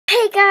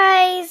Hey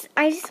guys,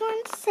 I just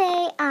wanted to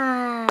say,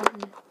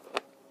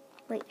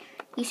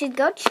 you should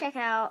go check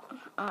out,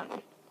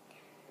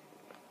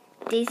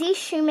 Daisy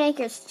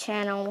Shoemaker's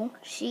channel.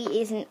 She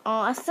is an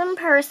awesome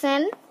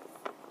person.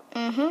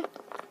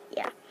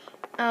 Yeah.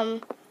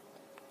 And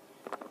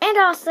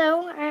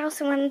also, I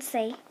also wanted to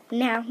say,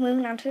 now,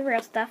 moving on to the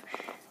real stuff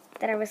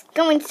that I was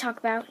going to talk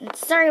about, and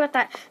sorry about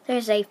that,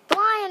 there's a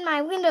fly in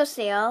my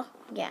windowsill.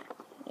 Yeah,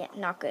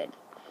 not good.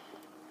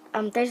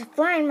 There's a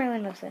fly in my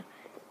windowsill.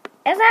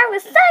 As I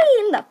was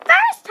saying the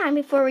first time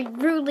before we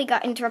rudely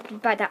got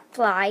interrupted by that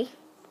fly,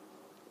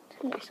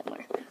 it's in there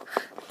somewhere.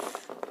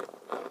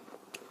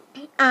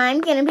 I'm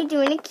going to be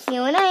doing a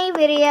Q&A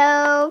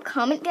video.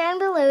 Comment down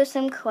below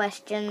some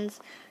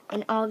questions,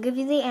 and I'll give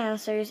you the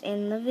answers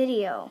in the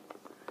video.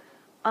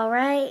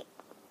 Alright?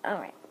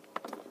 Alright.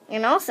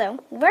 And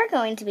also, we're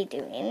going to be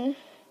doing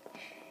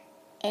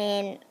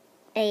a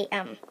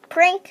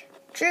prank,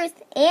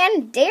 truth,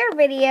 and dare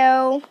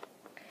video.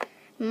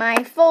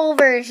 My full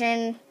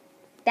version.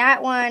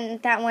 That one,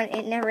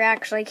 it never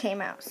actually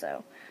came out,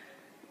 so.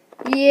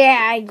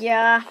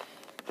 Yeah.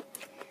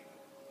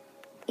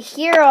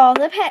 Here are all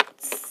the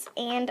pets,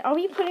 and I'll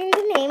be putting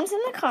the names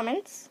in the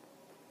comments.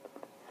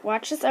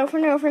 Watch this over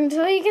and over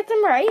until you get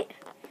them right,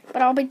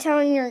 but I'll be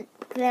telling you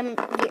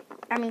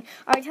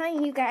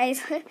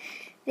guys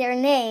their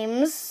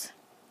names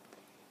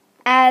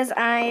as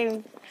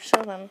I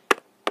show them.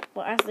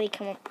 Well, as they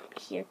come up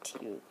here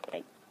too.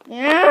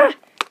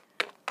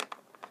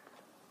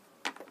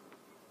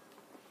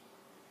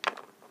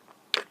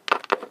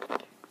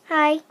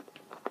 Hi,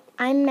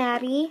 I'm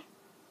Maddie.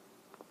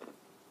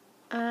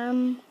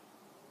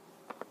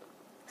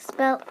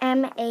 Spelled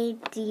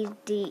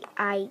M-A-D-D-I-E.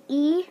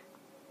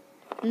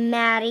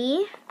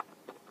 Maddie.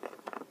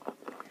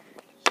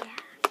 Yeah,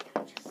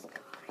 I'm just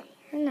go right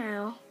here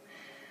now.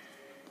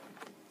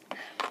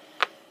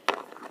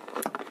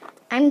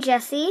 I'm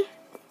Jessie.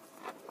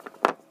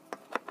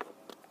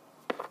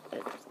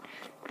 Oops.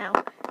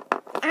 Ow.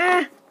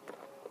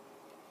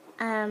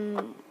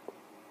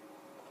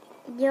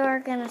 You're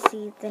gonna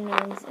see the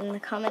names in the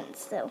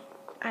comments, so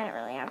I don't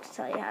really have to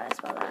tell you how to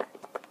spell that.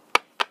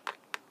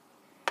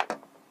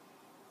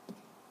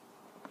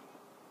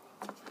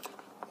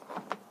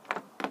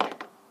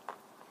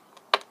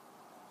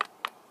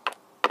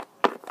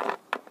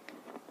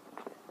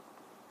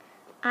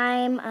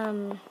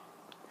 I'm,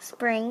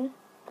 Spring.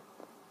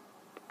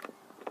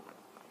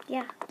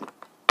 Yeah.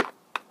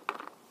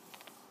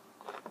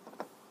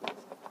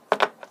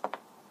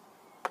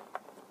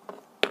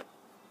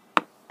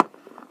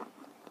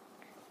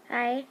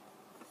 Hi,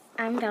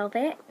 I'm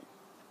Velvet.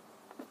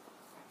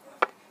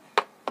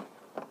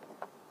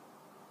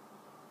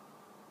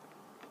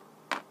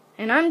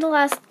 And I'm the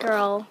last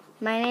girl.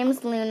 My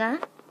name's Luna.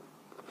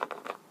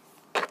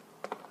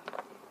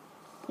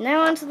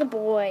 Now on to the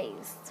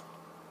boys.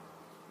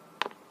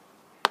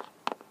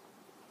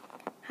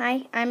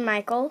 Hi, I'm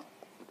Michael.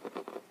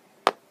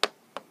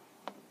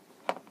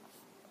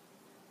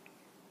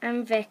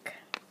 I'm Vic.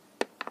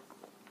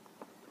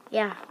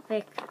 Yeah,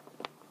 Vic.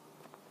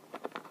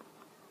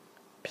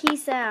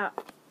 Peace out.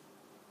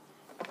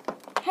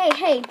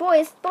 Hey,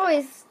 boys,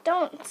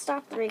 don't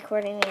stop the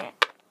recording yet.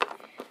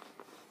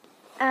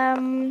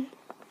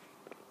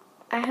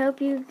 I hope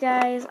you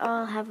guys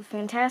all have a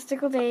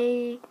fantastical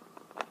day.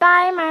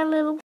 Bye, my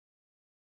little